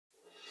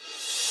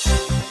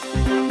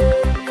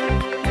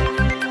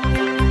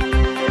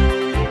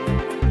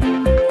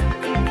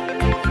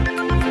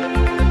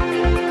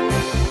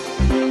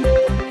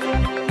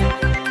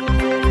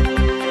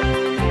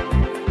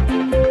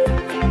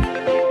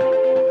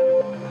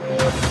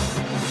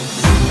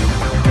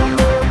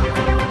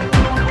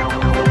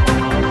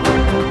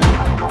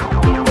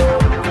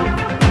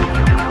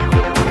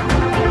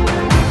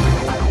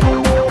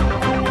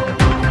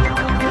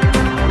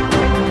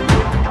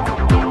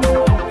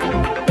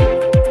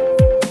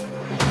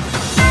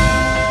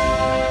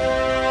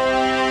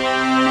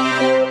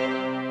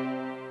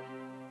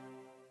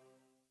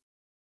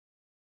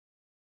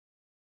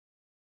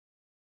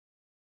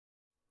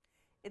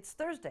It's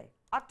Thursday,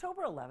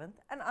 October 11th,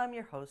 and I'm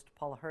your host,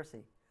 Paula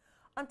Hersey.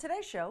 On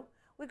today's show,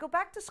 we go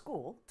back to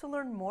school to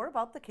learn more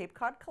about the Cape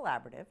Cod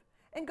Collaborative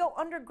and go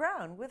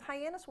underground with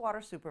Hyannis Water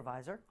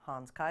Supervisor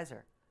Hans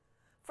Kaiser.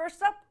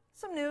 First up,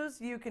 some news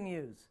you can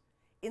use.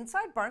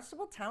 Inside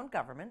Barnstable Town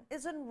Government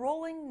is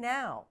enrolling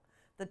now.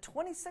 The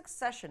 26th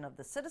session of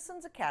the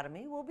Citizens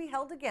Academy will be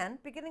held again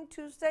beginning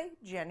Tuesday,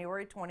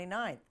 January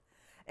 29th.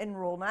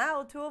 Enroll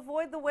now to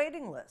avoid the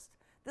waiting list.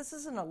 This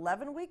is an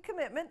 11-week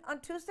commitment on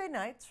Tuesday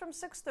nights from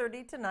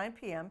 6:30 to 9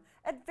 p.m.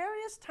 at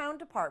various town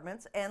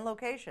departments and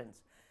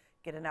locations.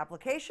 Get an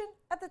application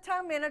at the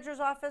town manager's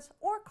office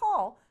or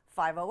call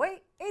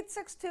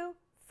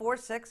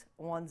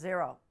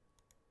 508-862-4610.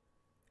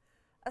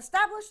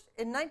 Established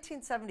in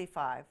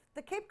 1975,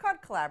 the Cape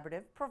Cod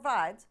Collaborative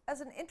provides,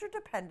 as an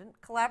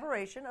interdependent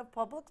collaboration of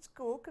public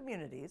school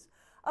communities,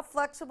 a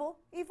flexible,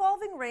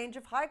 evolving range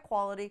of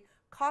high-quality,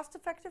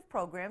 cost-effective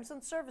programs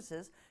and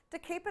services to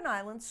Cape and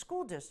Island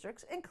school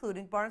districts,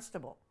 including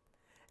Barnstable.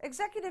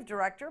 Executive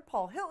Director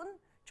Paul Hilton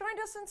joined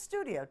us in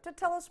studio to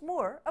tell us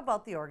more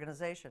about the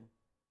organization.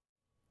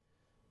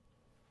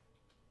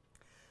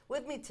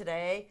 With me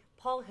today,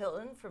 Paul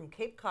Hilton from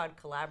Cape Cod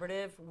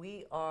Collaborative.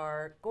 We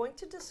are going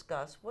to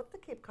discuss what the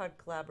Cape Cod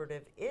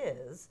Collaborative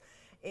is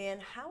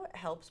and how it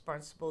helps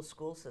Barnstable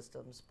school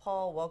systems.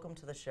 Paul, welcome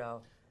to the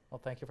show.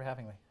 Well, thank you for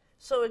having me.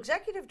 So,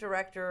 Executive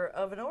Director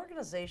of an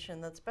organization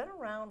that's been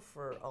around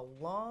for a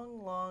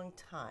long, long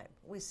time.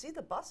 We see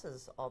the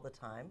buses all the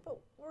time,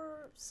 but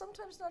we're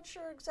sometimes not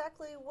sure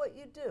exactly what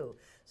you do.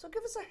 So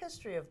give us a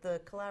history of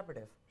the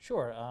Collaborative.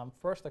 Sure.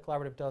 First, the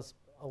Collaborative does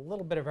a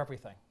little bit of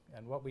everything,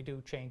 and what we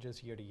do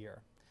changes year to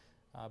year.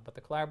 But the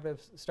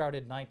Collaborative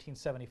started in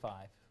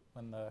 1975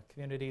 when the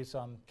communities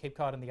on Cape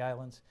Cod and the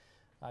islands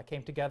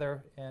came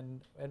together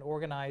and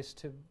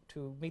organized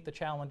to meet the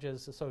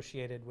challenges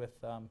associated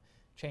with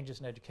changes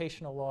in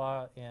educational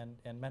law and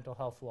mental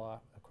health law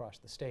across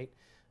the state,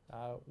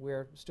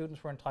 where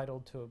students were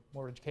entitled to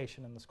more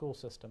education in the school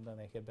system than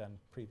they had been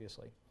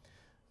previously.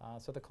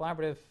 So the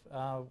Collaborative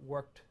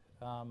worked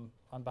on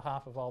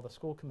behalf of all the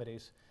school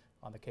committees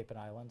on the Cape and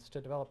Islands to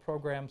develop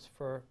programs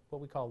for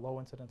what we call low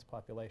incidence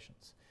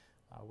populations,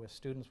 with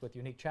students with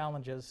unique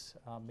challenges,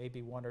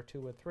 maybe one or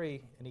two or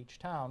three in each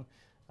town.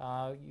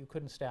 You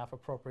couldn't staff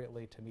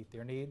appropriately to meet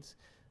their needs.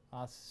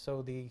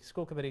 So the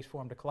school committees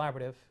formed a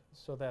collaborative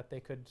so that they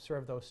could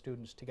serve those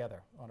students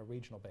together on a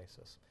regional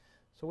basis.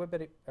 So we've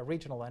been a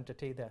regional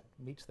entity that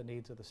meets the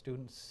needs of the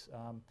students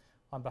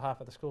on behalf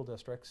of the school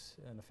districts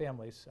and the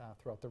families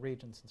throughout the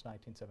region since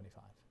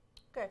 1975.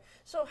 Okay,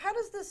 so how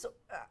does this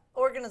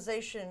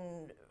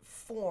organization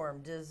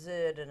formed? Is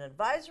it an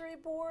advisory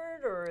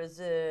board, or is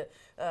it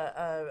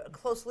a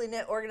closely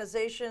knit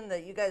organization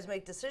that you guys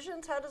make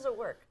decisions? How does it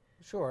work?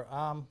 Sure.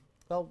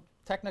 Well,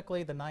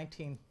 technically the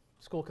 19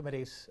 school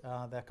committees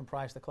that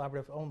comprise the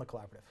Collaborative own the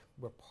Collaborative.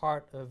 We're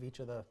part of each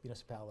of the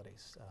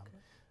municipalities. Okay.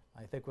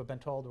 I think we've been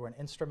told we're an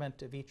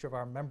instrument of each of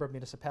our member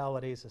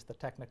municipalities is the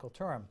technical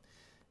term.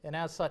 And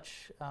as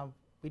such,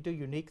 we do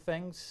unique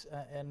things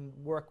and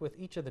work with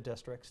each of the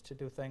districts to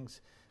do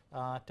things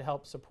to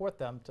help support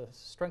them, to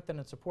strengthen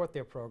and support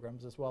their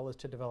programs, as well as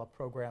to develop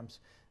programs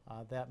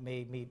that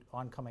may meet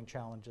oncoming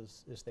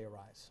challenges as they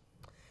arise.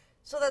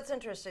 So that's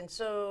interesting.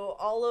 So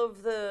all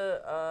of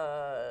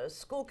the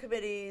school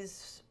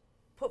committees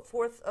put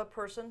forth a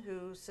person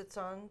who sits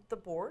on the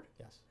board.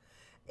 Yes.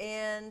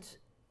 And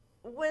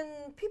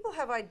when people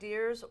have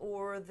ideas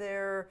or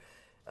the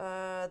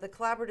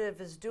Collaborative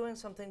is doing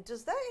something,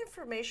 does that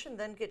information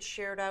then get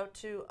shared out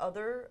to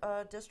other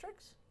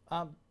districts?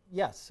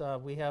 Yes,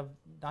 we have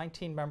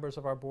 19 members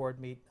of our board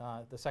meet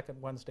the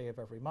second Wednesday of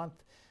every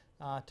month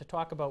to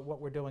talk about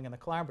what we're doing in the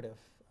Collaborative.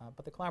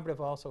 But the Collaborative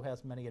also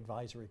has many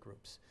advisory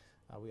groups.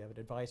 We have an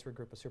advisory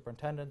group of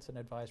superintendents, an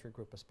advisory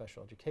group of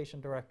special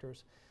education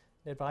directors,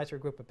 an advisory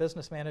group of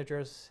business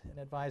managers, an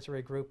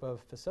advisory group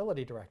of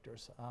facility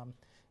directors.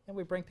 And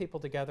we bring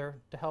people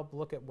together to help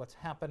look at what's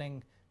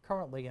happening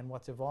currently and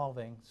what's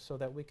evolving so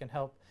that we can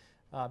help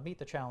meet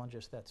the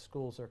challenges that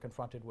schools are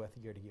confronted with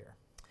year to year.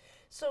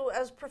 So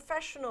as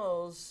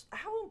professionals,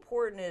 how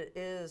important it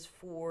is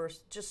for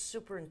just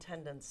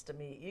superintendents to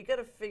meet? You got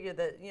to figure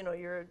that, you know,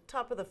 you're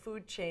top of the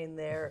food chain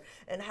there,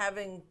 and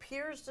having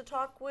peers to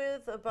talk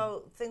with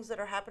about things that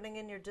are happening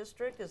in your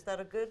district, is that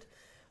a good,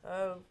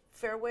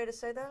 fair way to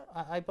say that?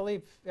 I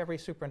believe every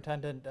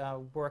superintendent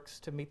works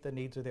to meet the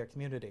needs of their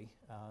community.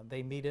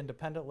 They meet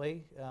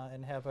independently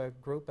and have a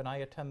group, and I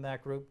attend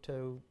that group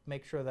to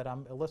make sure that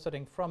I'm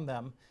eliciting from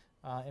them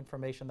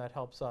information that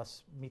helps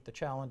us meet the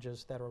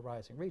challenges that are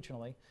arising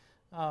regionally,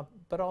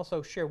 but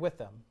also share with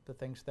them the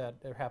things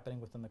that are happening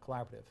within the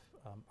Collaborative.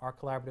 Our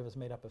Collaborative is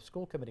made up of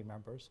school committee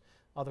members.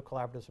 Other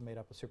Collaboratives are made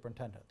up of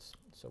superintendents.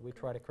 So we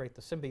try to create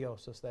the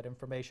symbiosis that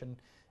information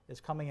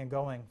is coming and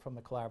going from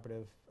the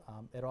Collaborative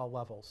at all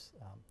levels.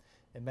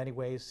 In many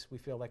ways, we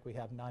feel like we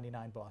have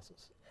 99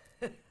 bosses.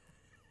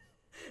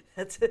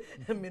 That's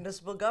a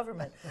municipal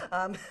government.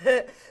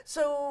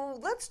 So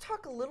let's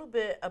talk a little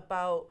bit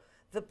about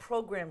the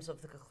programs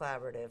of the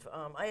collaborative.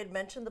 I had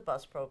mentioned the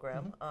bus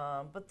program,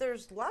 but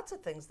there's lots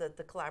of things that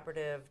the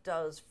collaborative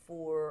does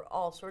for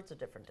all sorts of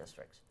different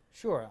districts.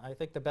 Sure. I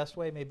think the best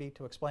way may be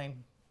to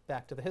explain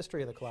back to the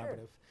history of the Sure.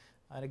 collaborative.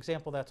 An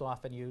example that's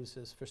often used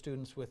is for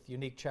students with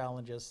unique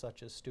challenges,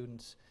 such as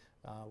students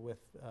with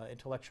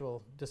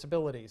intellectual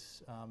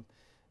disabilities.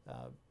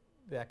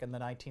 Back in the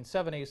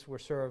 1970s, were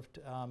served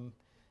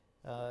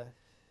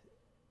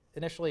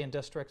initially in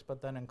districts,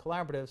 but then in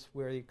collaboratives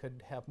where you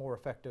could have more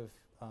effective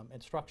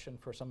instruction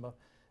for some of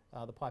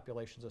the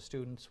populations of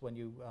students when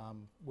you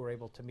were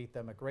able to meet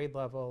them at grade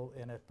level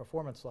and at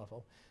performance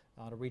level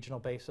on a regional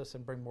basis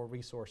and bring more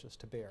resources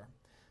to bear.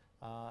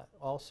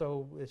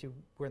 Also, as you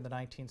were in the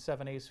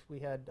 1970s, we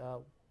had a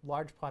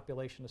large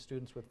population of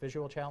students with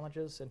visual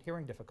challenges and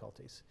hearing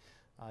difficulties.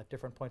 At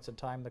different points in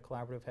time, the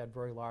collaborative had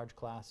very large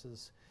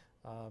classes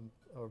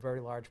or very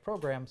large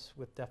programs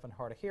with deaf and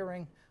hard of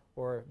hearing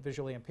or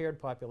visually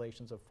impaired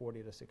populations of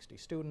 40 to 60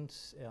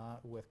 students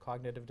with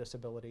cognitive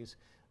disabilities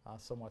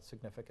somewhat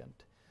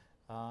significant.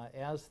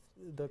 As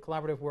the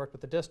collaborative worked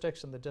with the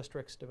districts and the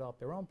districts developed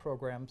their own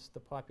programs, the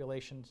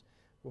populations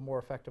were more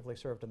effectively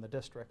served in the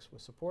districts with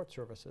support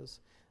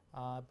services.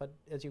 But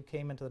as you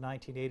came into the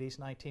 1980s,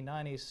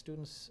 1990s,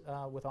 students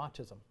with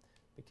autism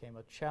became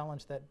a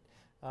challenge that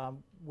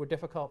were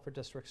difficult for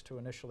districts to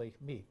initially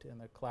meet.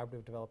 And the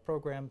collaborative developed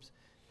programs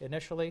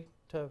initially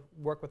to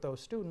work with those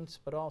students,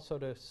 but also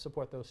to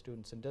support those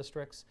students in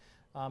districts.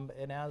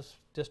 And as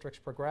districts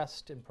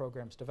progressed and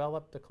programs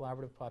developed, the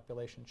collaborative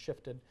population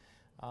shifted.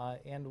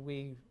 And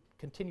we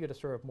continue to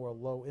serve more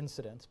low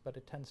incidence, but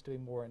it tends to be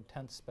more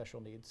intense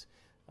special needs.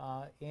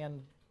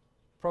 And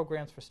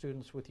programs for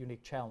students with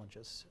unique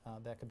challenges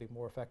that can be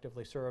more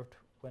effectively served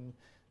when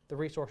the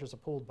resources are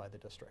pooled by the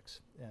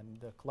districts. And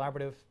the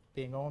collaborative,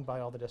 being owned by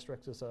all the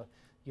districts, is a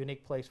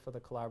unique place for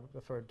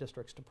for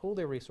districts to pool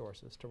their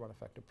resources to run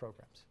effective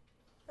programs.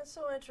 That's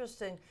so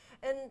interesting.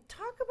 And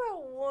talk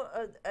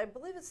about, I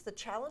believe it's the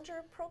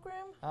Challenger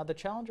program? The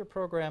Challenger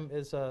program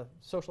is a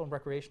social and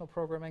recreational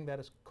programming that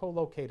is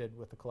co-located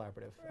with the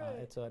collaborative. Right.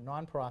 It's a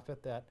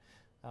nonprofit that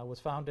was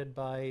founded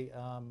by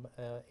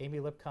Amy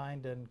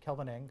Lipkind and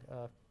Kelvin Eng,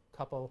 a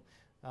couple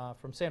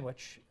from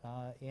Sandwich.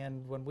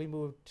 And when we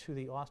moved to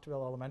the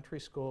Osterville Elementary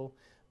School,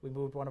 we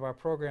moved one of our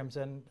programs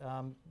in.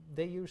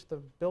 They used the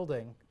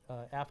building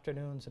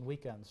afternoons and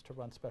weekends to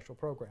run special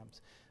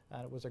programs.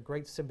 And it was a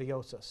great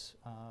symbiosis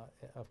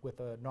with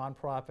a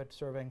nonprofit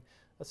serving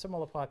a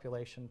similar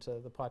population to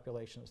the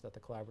populations that the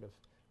collaborative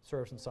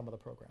serves in some of the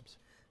programs.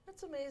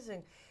 That's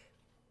amazing.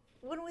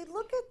 When we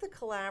look at the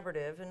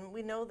collaborative, and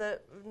we know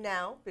that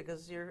now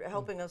because you're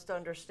helping us to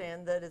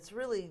understand that it's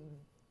really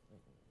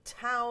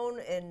town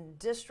and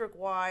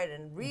district-wide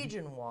and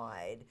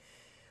region-wide,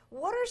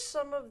 what are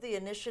some of the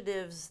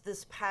initiatives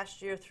this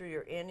past year through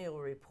your annual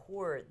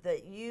report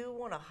that you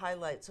want to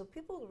highlight so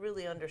people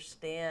really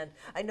understand?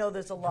 I know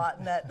there's a lot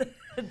in that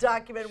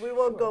document. We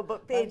won't go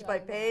page by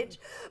page.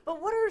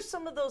 But what are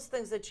some of those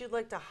things that you'd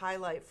like to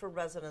highlight for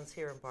residents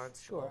here in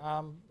Barnstable?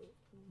 Sure.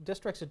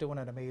 Districts are doing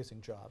an amazing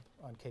job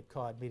on Cape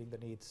Cod meeting the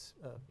needs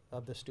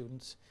of the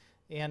students.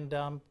 And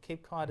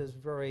Cape Cod is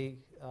very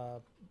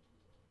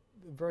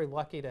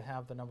lucky to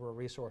have the number of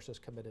resources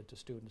committed to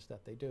students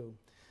that they do.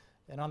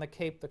 And on the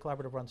Cape, the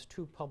collaborative runs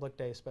 2 public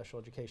day special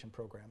education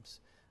programs,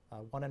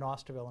 one in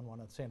Osterville and one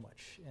in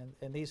Sandwich.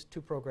 And these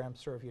 2 programs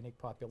serve unique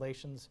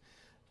populations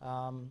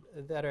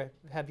that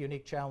have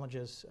unique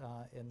challenges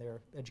in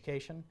their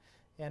education.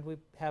 And we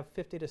have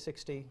 50 to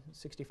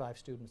 65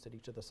 students at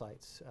each of the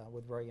sites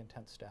with very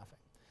intense staffing.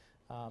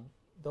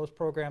 Those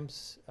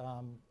programs,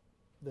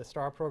 the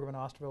STAR program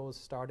in Osterville was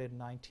started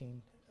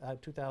in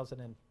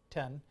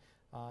 2010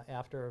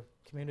 after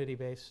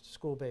community-based,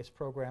 school-based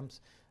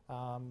programs.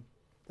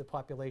 The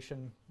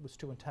population was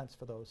too intense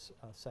for those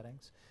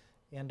settings.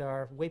 And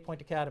our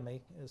Waypoint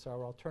Academy is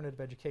our alternative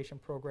education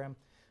program,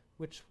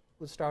 which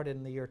was started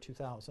in the year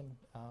 2000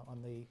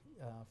 on the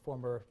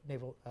former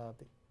Naval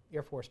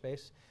Air Force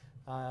Base,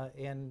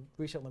 and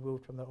recently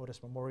moved from the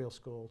Otis Memorial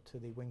School to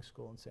the Wing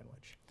School in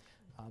Sandwich.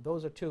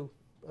 Those are 2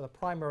 of the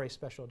primary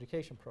special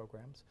education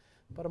programs.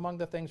 But among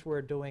the things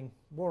we're doing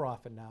more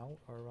often now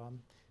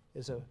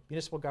is a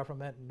municipal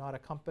government, not a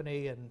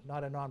company and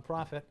not a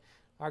nonprofit.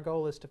 Our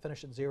goal is to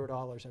finish at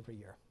 $0 every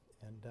year.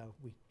 And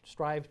we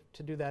strive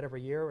to do that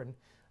every year, and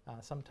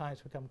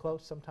sometimes we come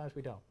close, sometimes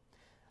we don't.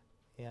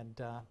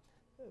 And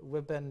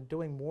we've been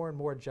doing more and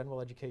more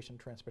general education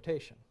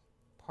transportation,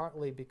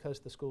 partly because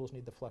the schools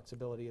need the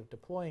flexibility of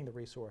deploying the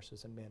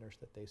resources in manners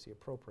that they see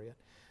appropriate.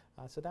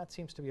 So that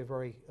seems to be a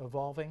very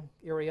evolving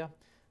area.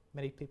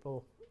 Many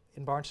people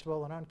in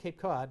Barnstable and on Cape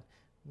Cod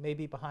may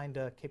be behind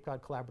a Cape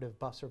Cod Collaborative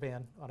bus or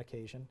van on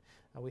occasion.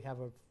 We have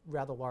a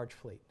rather large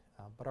fleet.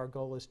 But our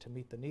goal is to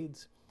meet the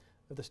needs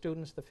of the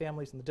students, the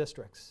families, and the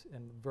districts in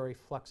a very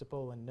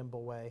flexible and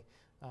nimble way,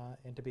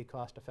 and to be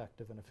cost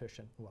effective and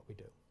efficient in what we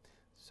do.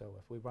 So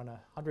if we run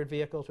 100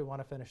 vehicles, we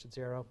want to finish at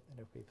 0, and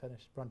if we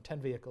run 10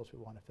 vehicles, we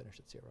want to finish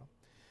at 0.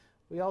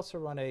 We also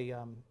run a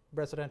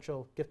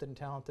residential gifted and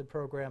talented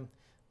program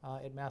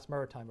at Mass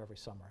Maritime every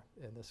summer.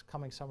 And this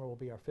coming summer will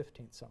be our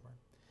 15th summer.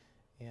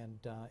 And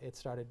it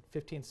started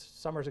 15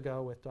 summers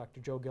ago with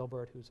Dr. Joe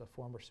Gilbert, who's a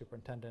former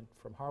superintendent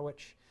from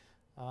Harwich.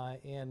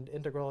 And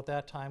integral at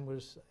that time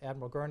was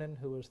Admiral Gernon,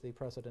 who was the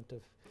president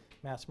of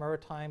Mass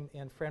Maritime,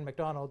 and Fran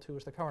McDonald, who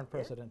is the current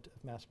president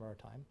of Mass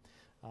Maritime.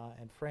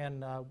 And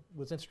Fran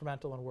was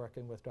instrumental in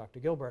working with Dr.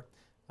 Gilbert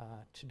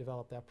to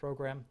develop that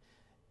program.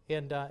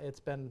 And it's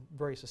been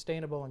very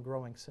sustainable and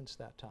growing since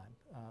that time.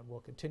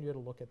 We'll continue to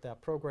look at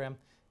that program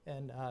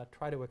and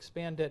try to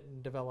expand it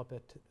and develop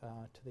it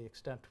to the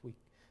extent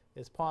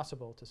is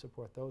possible to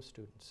support those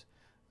students.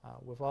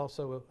 We've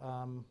also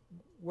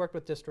worked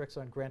with districts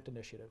on grant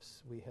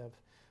initiatives. We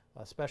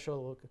have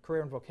special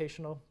career and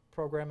vocational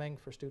programming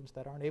for students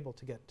that aren't able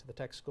to get to the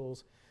tech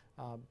schools,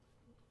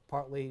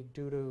 partly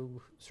due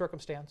to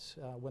circumstance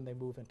when they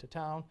move into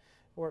town,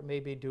 or it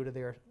may be due to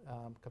their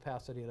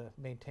capacity to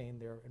maintain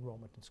their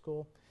enrollment in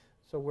school.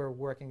 So we're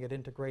working at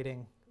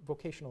integrating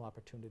vocational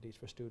opportunities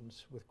for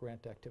students with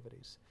grant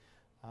activities.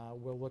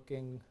 We're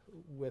looking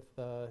with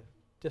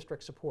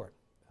district support.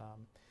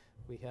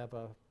 We have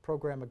a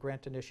program, a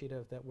grant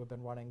initiative that we've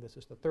been running. This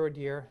is the 3rd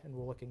year, and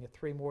we're looking at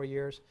 3 more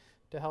years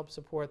to help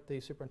support the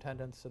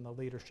superintendents and the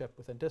leadership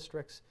within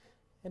districts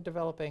in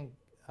developing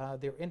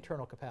their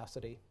internal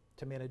capacity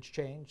to manage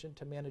change and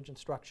to manage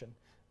instruction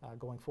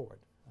going forward.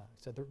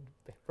 So they're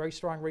very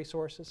strong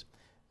resources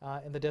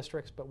in the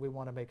districts, but we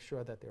want to make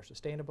sure that they're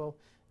sustainable,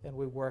 and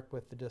we work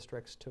with the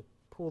districts to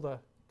pool the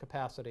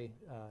capacity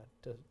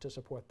to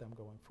support them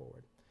going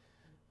forward.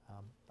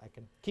 I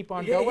can keep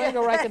on going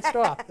or I can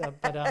stop,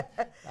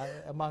 but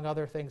among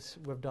other things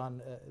we've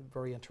done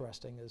very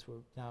interesting is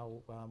we're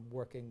now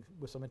working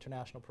with some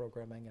international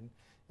programming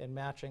and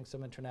matching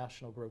some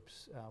international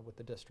groups with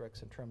the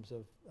districts in terms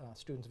of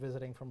students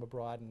visiting from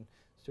abroad and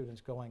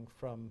students going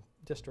from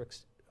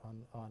districts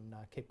on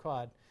Cape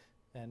Cod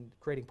and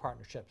creating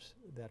partnerships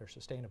that are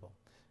sustainable.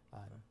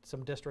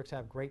 Some districts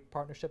have great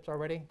partnerships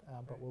already,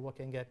 but we're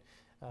looking at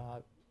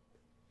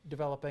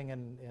developing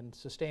and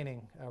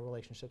sustaining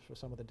relationships with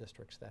some of the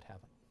districts that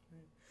haven't.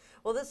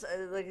 Well, this,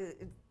 like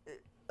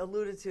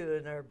alluded to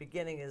in our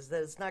beginning, is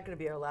that it's not going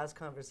to be our last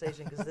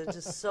conversation because there's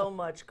just so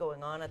much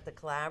going on at the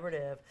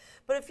Collaborative.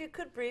 But if you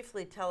could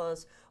briefly tell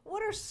us,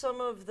 what are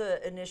some of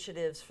the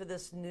initiatives for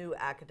this new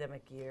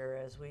academic year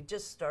as we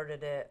just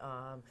started it?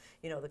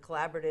 You know, the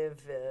Collaborative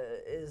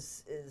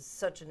is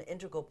such an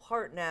integral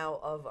part now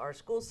of our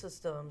school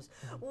systems.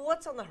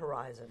 What's on the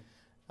horizon?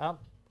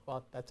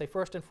 Well, I'd say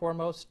first and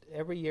foremost,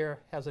 every year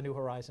has a new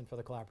horizon for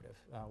the Collaborative.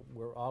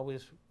 We're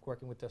always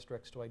working with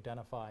districts to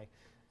identify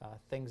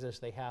things as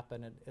they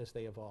happen and as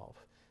they evolve.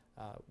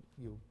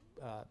 You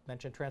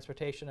mentioned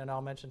transportation, and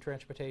I'll mention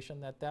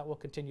transportation, that will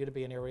continue to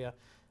be an area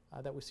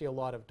that we see a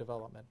lot of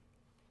development.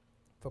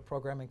 For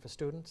programming for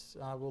students,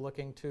 we're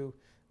looking to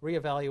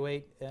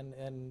reevaluate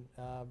and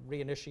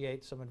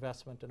reinitiate some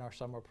investment in our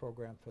summer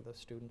program for the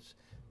students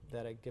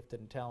that are gifted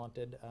and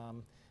talented.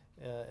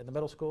 In the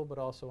middle school, but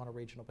also on a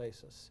regional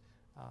basis.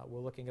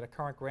 We're looking at a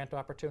current grant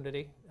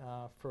opportunity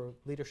for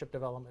leadership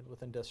development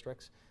within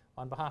districts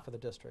on behalf of the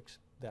districts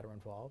that are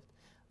involved.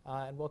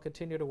 And we'll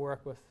continue to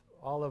work with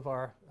all of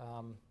our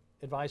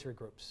advisory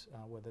groups,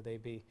 whether they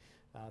be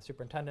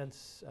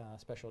superintendents,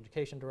 special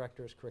education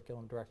directors,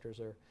 curriculum directors,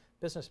 or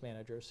business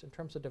managers, in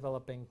terms of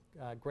developing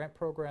grant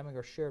programming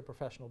or shared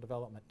professional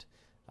development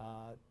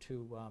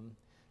to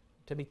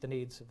meet the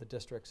needs of the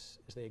districts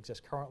as they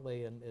exist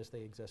currently and as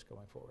they exist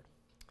going forward.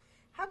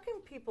 How can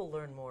people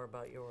learn more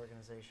about your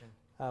organization?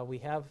 We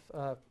have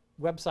a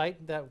website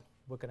that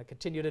we're going to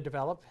continue to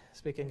develop.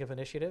 Speaking of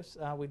initiatives,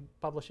 we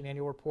publish an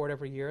annual report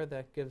every year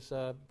that gives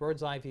a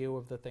bird's eye view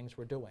of the things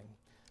we're doing.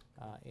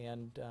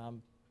 And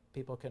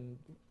people can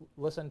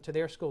listen to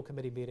their school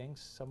committee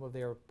meetings. Some of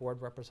their board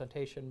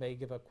representation may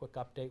give a quick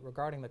update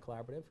regarding the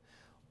Collaborative,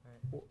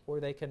 or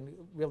they can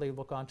really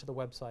look onto the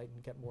website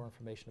and get more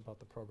information about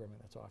the programming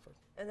that's offered.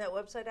 And that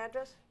website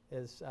address?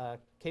 Is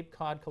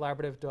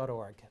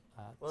capecodcollaborative.org.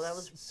 Well, that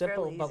was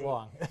simple fairly but easy.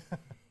 long.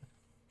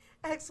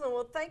 Excellent.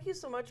 Well, thank you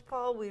so much,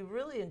 Paul. We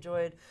really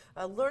enjoyed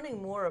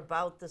learning more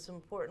about this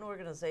important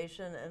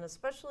organization, and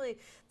especially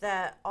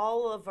that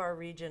all of our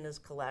region is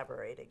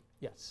collaborating.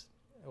 Yes.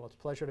 Well, it's a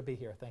pleasure to be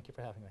here. Thank you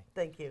for having me.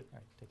 Thank you. All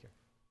right, take care.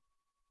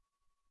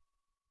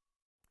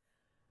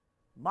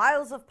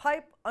 Miles of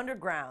pipe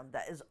underground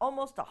that is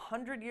almost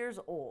 100 years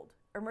old,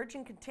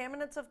 emerging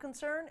contaminants of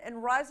concern,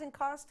 and rising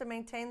costs to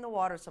maintain the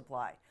water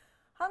supply.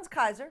 Hans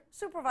Kaiser,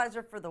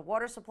 supervisor for the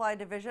Water Supply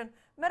Division,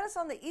 met us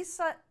on the east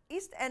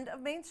end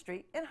of Main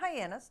Street in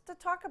Hyannis to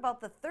talk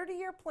about the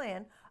 30-year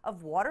plan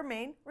of water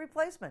main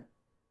replacement.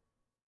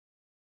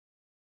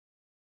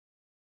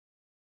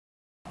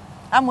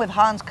 I'm with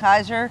Hans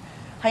Kaiser,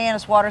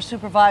 Hyannis Water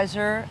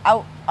Supervisor,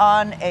 out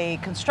on a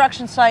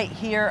construction site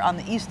here on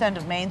the east end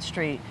of Main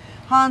Street.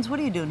 Hans, what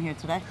are you doing here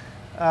today?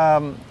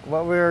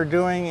 What we're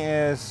doing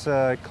is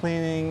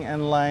cleaning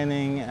and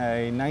lining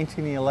a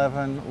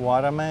 1911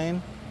 water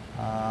main.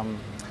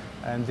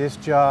 And this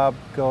job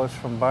goes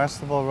from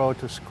Barnstable Road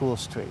to School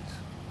Street.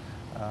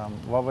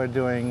 What we're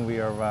doing, we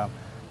are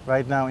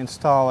right now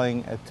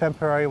installing a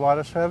temporary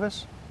water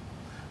service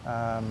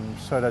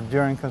so that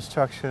during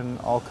construction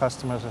all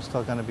customers are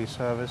still going to be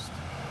serviced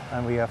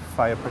and we have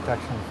fire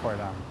protection for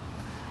them.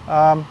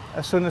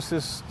 As soon as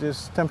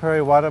this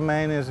temporary water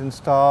main is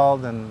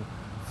installed and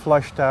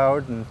flushed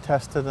out and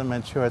tested and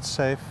made sure it's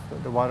safe,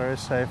 the water is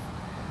safe,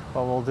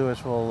 what we'll do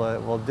is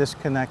we'll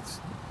disconnect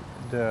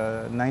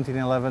the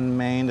 1911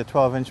 main, the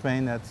 12-inch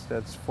main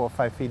that's 4 or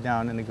 5 feet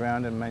down in the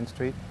ground in Main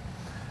Street,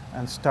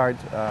 and start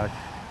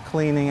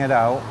cleaning it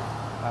out,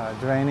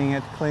 draining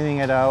it, cleaning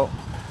it out.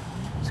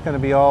 It's going to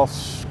be all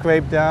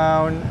scraped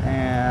down,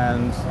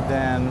 and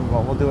then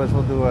what we'll do is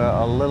we'll do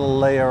a little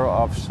layer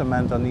of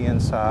cement on the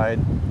inside.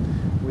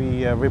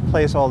 We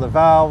replace all the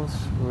valves,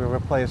 we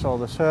replace all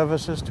the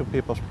services to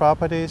people's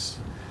properties,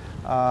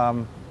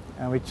 and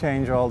we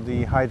change all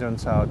the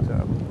hydrants out,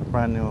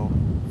 brand new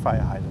fire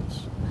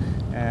hydrants.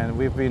 And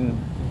we've been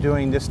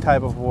doing this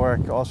type of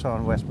work also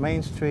on West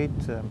Main Street.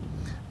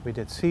 We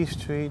did C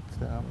Street.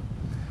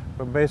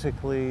 We're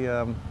basically,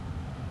 in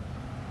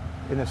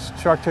a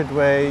structured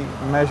way,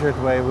 measured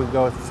way, we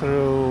go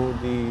through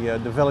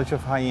the village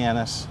of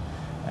Hyannis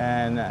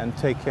and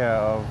take care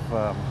of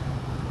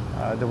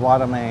the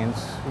water mains.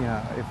 You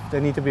know, if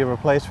they need to be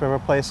replaced, we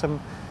replace them.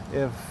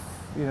 If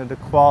the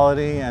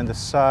quality and the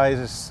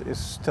size is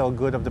still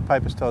good, if the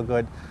pipe is still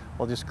good,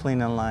 we'll just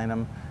clean and line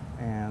them.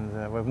 And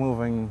we're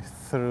moving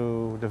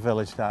through the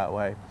village that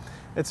way.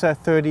 It's a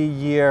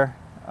 30-year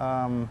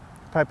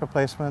pipe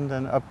replacement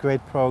and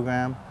upgrade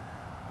program.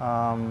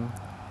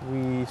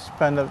 We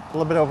spend a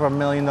little bit over $1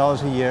 million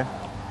a year,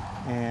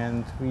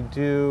 and we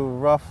do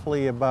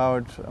roughly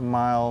about a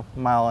mile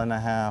and a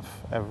half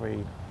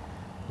every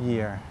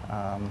year.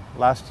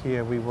 Last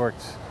year we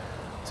worked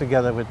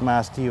together with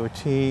Mass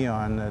DOT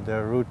on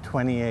the Route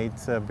 28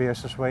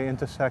 Beerses Way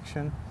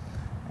intersection,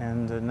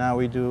 and now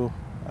we do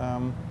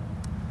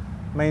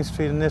Main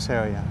Street in this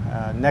area.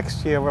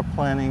 Next year we're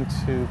planning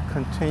to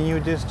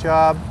continue this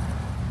job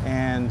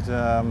and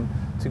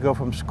to go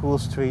from School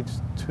Street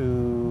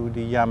to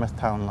the Yarmouth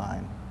Town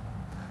line.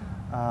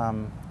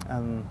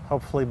 And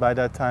hopefully by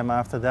that time,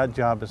 after that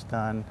job is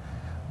done,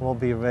 we'll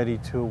be ready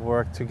to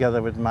work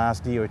together with Mass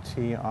DOT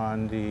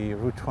on the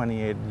Route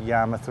 28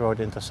 Yarmouth Road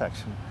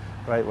intersection,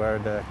 right where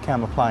the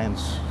Cam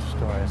Appliance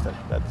store is.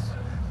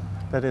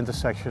 That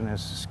intersection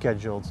is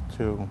scheduled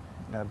to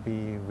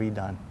be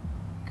redone.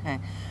 Okay.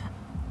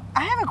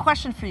 I have a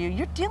question for you.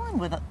 You're dealing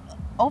with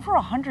over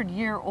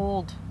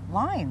 100-year-old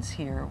lines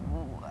here.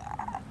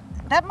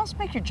 That must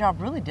make your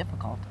job really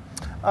difficult.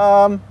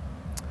 I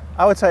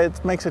would say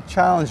it makes it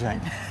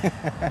challenging.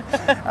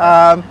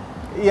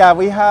 Yeah,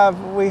 we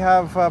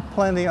have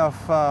plenty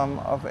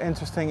of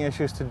interesting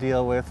issues to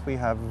deal with. We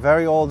have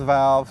very old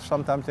valves.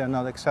 Sometimes they're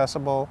not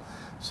accessible.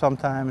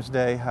 Sometimes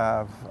they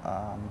have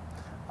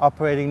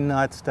operating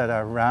nuts that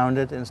are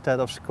rounded instead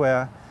of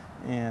square,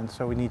 and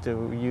so we need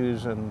to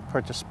use and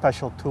purchase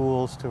special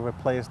tools to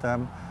replace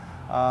them.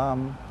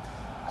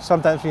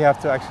 Sometimes we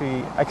have to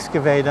actually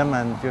excavate them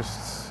and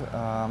just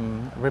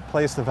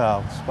replace the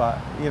valves, but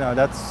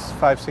that's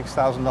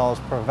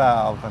 $5,000–6,000 per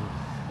valve, and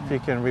if you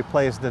can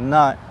replace the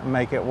nut and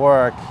make it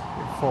work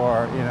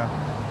for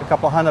a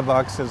couple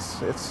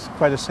 $100, it's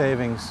quite a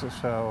savings.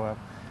 So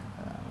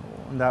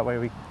that way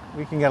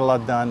we can get a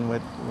lot done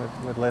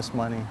with less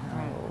money.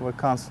 We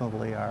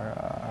constantly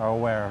are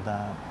aware of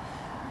that.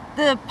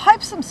 The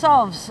pipes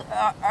themselves,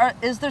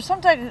 is there some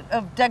type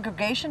of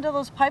degradation to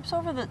those pipes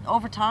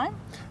over time?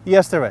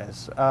 Yes, there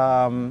is,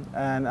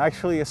 and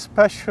actually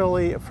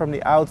especially from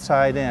the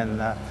outside in,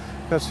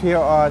 because here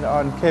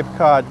on Cape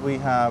Cod we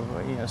have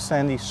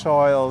sandy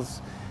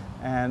soils,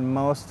 and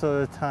most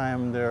of the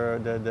time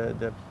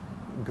the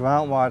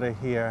groundwater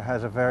here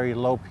has a very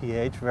low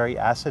pH, very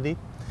acidy.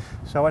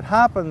 So what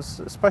happens,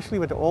 especially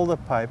with the older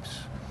pipes,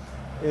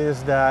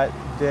 is that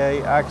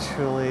they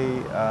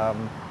actually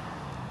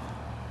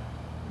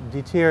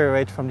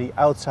deteriorate from the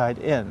outside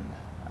in,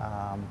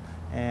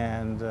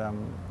 and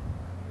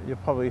you'll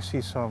probably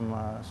see some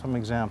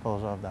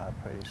examples of that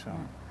pretty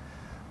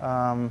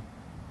soon.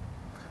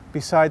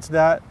 Besides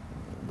that,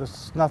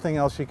 there's nothing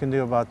else you can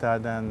do about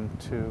that than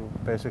to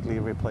basically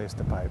replace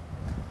the pipe.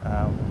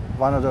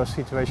 One of those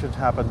situations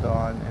happened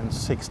in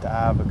 6th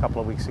Ave a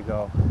couple of weeks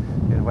ago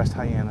in West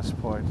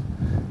Hyannisport,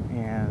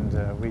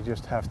 and we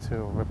just have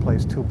to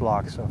replace 2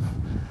 blocks of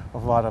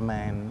water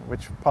main,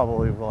 which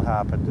probably will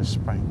happen this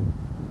spring.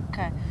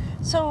 Okay,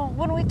 so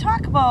when we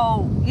talk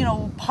about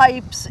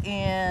pipes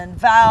and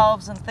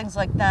valves and things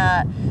like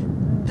that,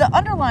 the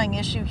underlying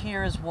issue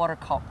here is water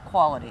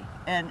quality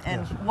and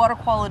Yes. water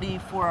quality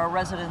for our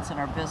residents and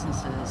our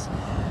businesses.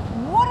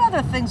 What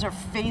other things are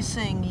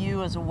facing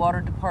you as a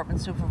water department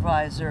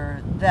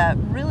supervisor that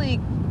really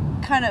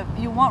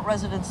you want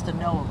residents to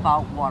know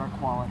about water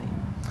quality?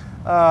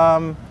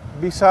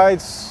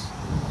 Besides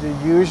the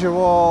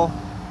usual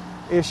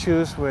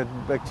issues with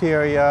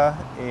bacteria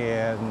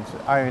and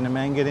iron and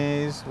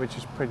manganese, which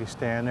is pretty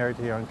standard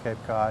here on Cape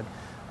Cod.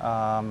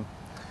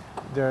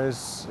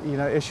 There's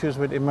issues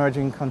with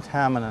emerging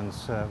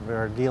contaminants.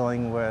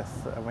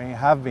 We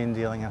have been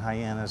dealing in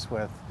Hyannis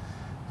with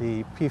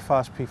the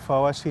PFAS,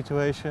 PFOA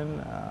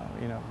situation,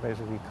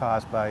 basically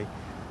caused by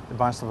the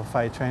Barnstable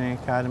Fire Training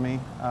Academy,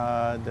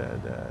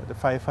 the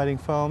firefighting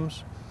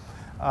foams.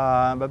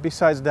 But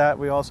besides that,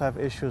 we also have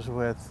issues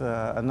with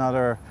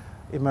another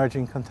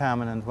emerging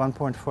contaminant,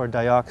 1.4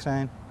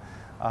 dioxane,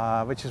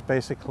 which is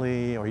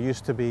basically, or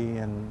used to be,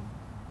 in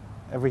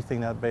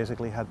everything that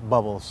basically had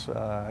bubbles,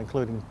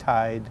 including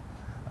Tide,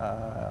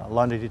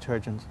 laundry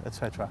detergent,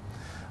 etc.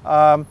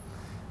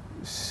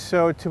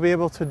 So to be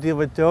able to deal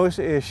with those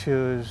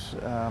issues,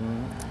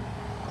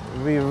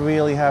 we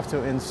really have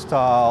to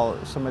install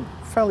some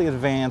fairly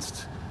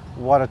advanced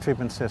water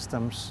treatment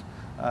systems.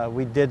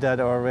 We did that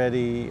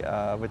already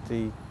with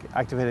the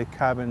activated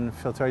carbon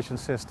filtration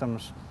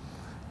systems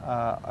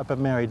up at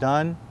Mary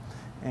Dunn,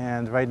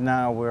 and right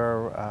now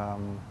we're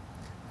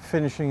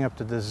finishing up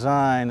the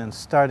design and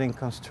starting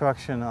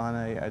construction on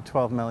a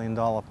 $12 million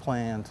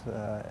plant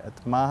at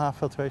the Maha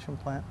filtration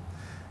plant.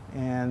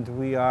 And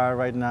we are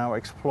right now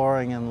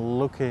exploring and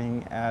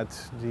looking at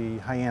the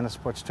Hyannis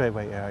Sports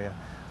Trailway area,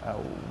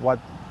 what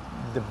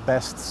the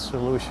best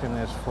solution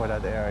is for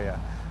that area.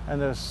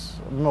 And there's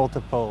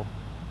multiple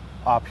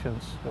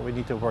options, but we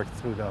need to work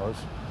through those.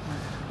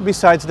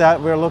 Besides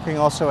that, we're looking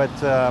also at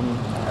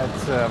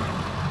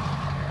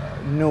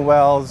new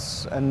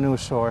wells and new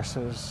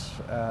sources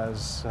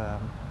as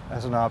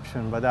an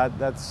option, but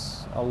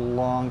that's a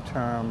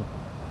long-term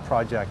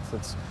project.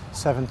 It's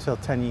 7 till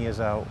 10 years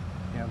out.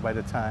 By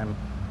the time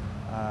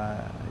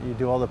you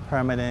do all the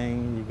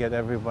permitting, you get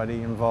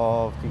everybody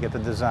involved, you get the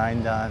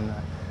design done,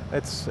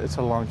 it's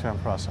a long-term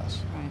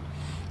process. Right.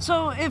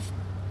 So if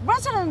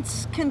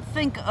residents can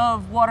think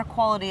of water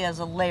quality as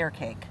a layer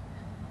cake,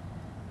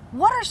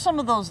 what are some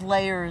of those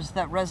layers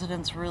that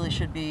residents really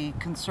should be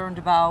concerned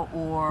about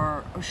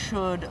or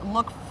should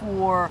look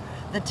for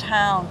the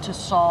town to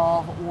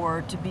solve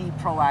or to be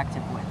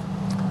proactive with?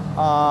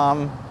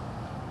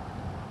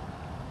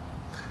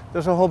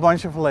 There's a whole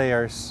bunch of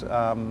layers.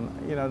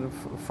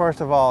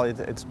 First of all,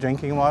 it's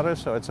drinking water,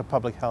 so it's a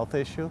public health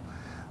issue.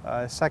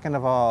 Second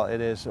of all,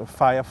 it is a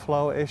fire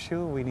flow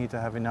issue. We need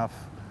to have enough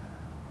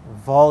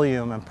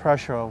volume and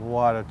pressure of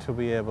water to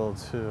be able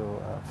to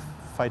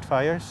fight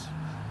fires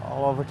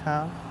all over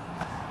town.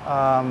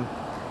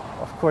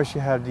 Of course,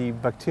 you have the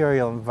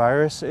bacterial and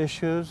virus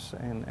issues,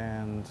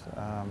 and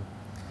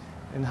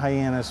in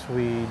Hyannis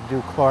we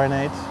do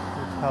chlorinate,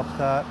 which helps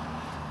that,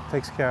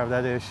 takes care of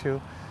that issue.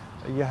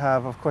 You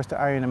have, of course, the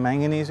iron and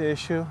manganese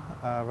issue.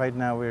 Right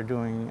now we're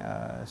doing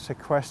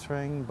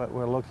sequestering, but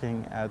we're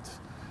looking at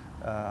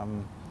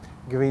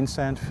green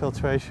sand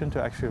filtration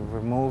to actually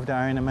remove the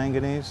iron and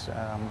manganese.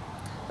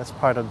 That's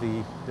part of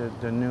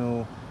the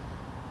new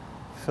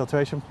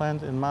filtration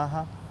plant in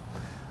Maha.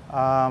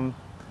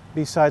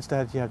 Besides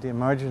that, you have the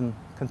emerging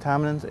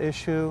contaminant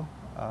issue.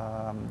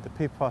 The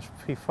PFAS,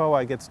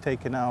 PFOA gets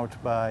taken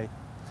out by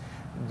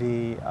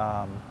the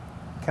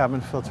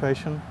carbon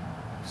filtration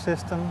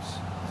systems.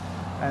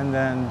 And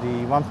then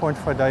the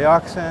 1.4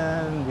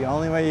 dioxane, the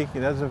only way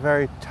that's a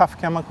very tough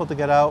chemical to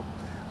get out.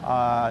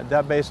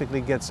 That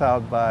basically gets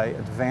out by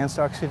advanced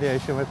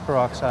oxidation with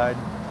peroxide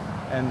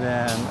and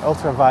then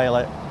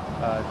ultraviolet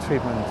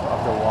treatment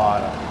of the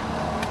water.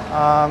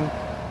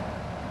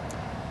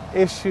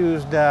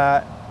 Issues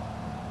that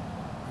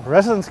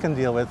residents can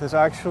deal with is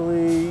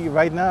actually,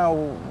 right now,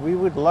 we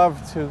would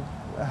love to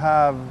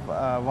have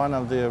one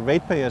of the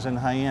ratepayers in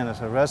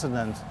Hyannis, a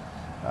resident,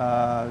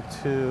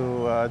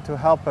 to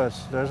help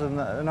us. There's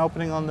an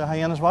opening on the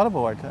Hyannis Water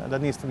Board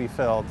that needs to be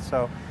filled.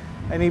 So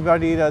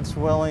anybody that's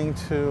willing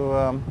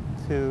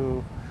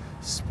to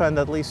spend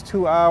at least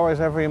 2 hours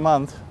every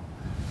month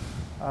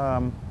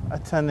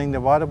attending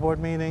the water board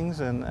meetings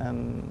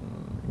and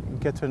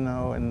get to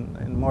know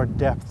in more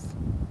depth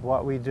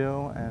what we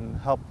do and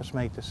help us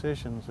make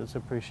decisions, it's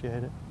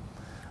appreciated.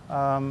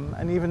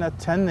 And even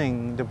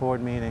attending the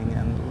board meeting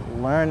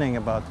and learning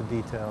about the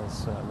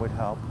details would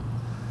help.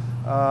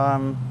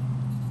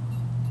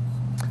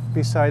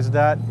 Besides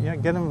that,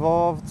 get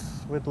involved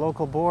with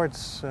local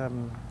boards.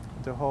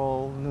 The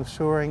whole new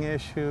sewering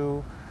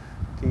issue,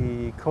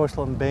 the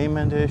coastal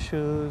embayment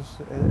issues,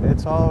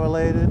 it's all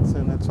related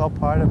and it's all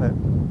part of it.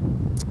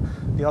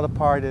 The other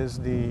part is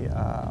the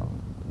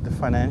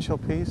financial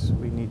piece.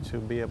 We need to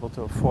be able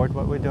to afford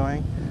what we're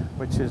doing,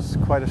 which is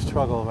quite a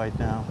struggle right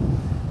now.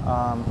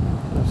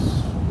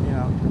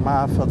 The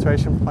Maha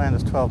filtration plant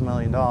is $12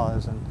 million,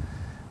 and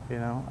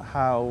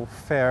how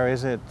fair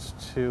is it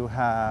to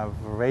have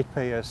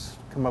ratepayers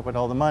come up with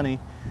all the money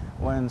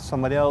when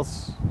somebody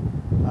else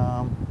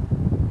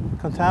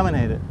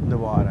contaminated the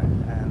water,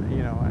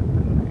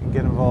 and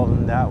get involved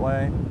in that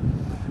way.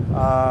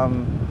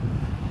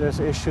 There's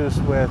issues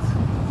with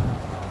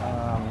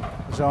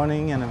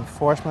zoning and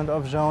enforcement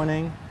of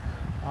zoning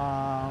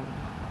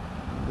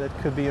that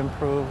could be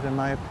improved, in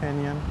my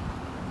opinion.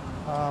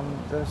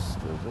 There's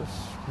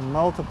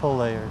multiple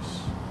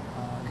layers.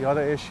 The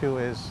other issue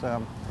is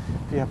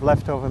if you have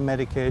leftover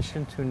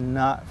medication, to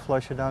not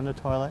flush it down the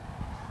toilet,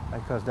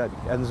 because that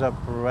ends up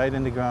right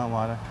in the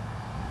groundwater,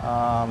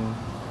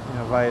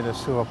 via the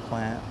sewer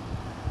plant.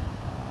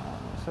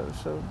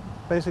 So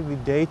basically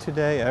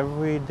day-to-day,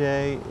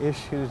 everyday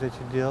issues that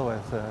you deal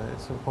with.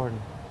 It's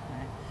important.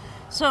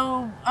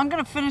 So I'm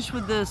going to finish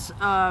with this.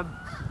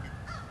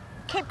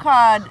 Cape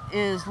Cod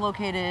is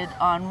located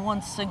on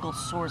one single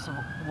source of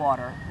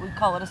water. We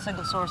call it a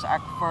single source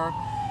aquifer.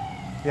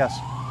 Yes.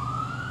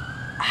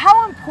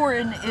 How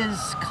important is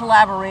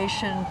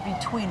collaboration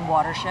between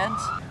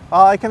watersheds?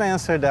 Well, I can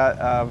answer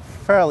that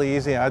fairly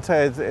easy. I'd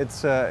say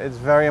it's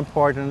very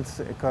important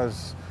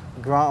because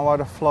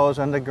groundwater flows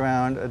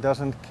underground. It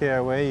doesn't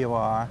care where you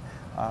are.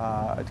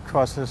 It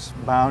crosses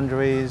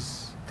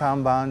boundaries,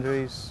 town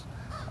boundaries,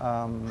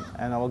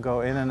 and it will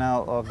go in and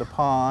out of the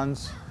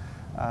ponds.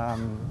 I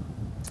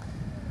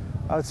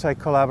would say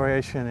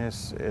collaboration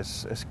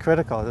is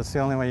critical. That's the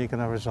only way you're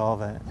going to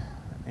resolve it.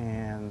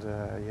 And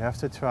you have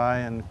to try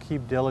and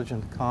keep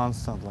diligent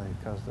constantly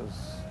because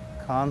there's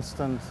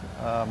constant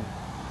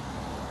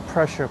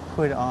pressure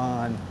put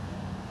on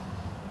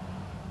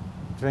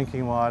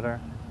drinking water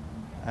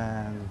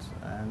and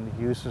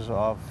uses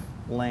of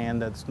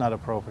land that's not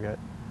appropriate.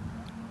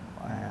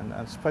 And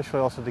especially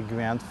also the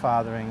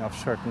grandfathering of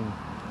certain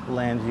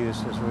land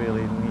uses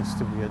really needs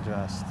to be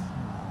addressed.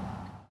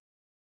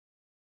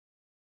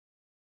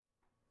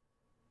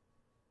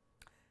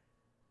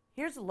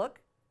 Here's a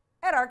look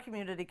at our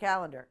community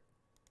calendar.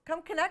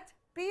 Come connect,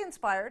 be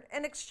inspired,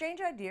 and exchange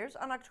ideas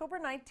on October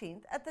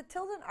 19th at the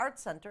Tilden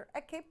Arts Center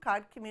at Cape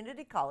Cod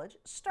Community College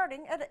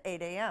starting at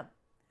 8 a.m.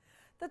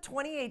 The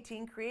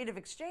 2018 Creative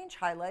Exchange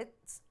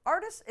highlights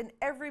artists in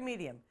every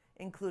medium,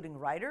 including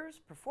writers,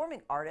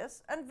 performing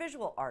artists, and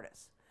visual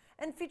artists,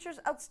 and features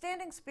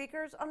outstanding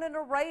speakers on an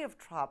array of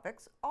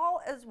topics, all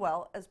as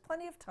well as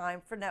plenty of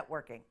time for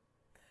networking.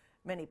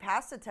 Many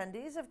past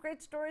attendees have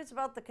great stories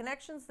about the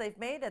connections they've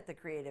made at the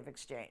Creative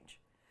Exchange.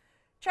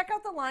 Check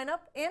out the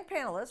lineup and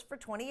panelists for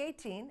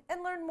 2018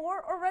 and learn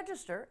more or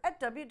register at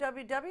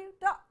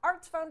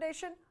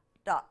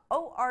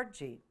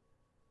www.artsfoundation.org.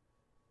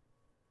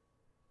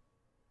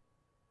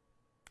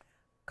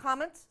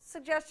 Comments,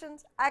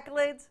 suggestions,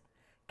 accolades?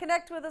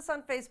 Connect with us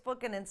on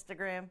Facebook and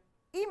Instagram.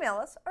 Email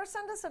us or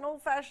send us an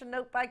old-fashioned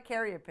note by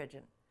carrier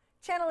pigeon.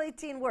 Channel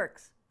 18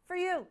 works for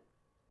you.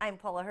 I'm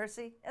Paula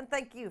Hersey, and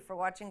thank you for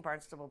watching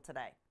Barnstable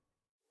Today.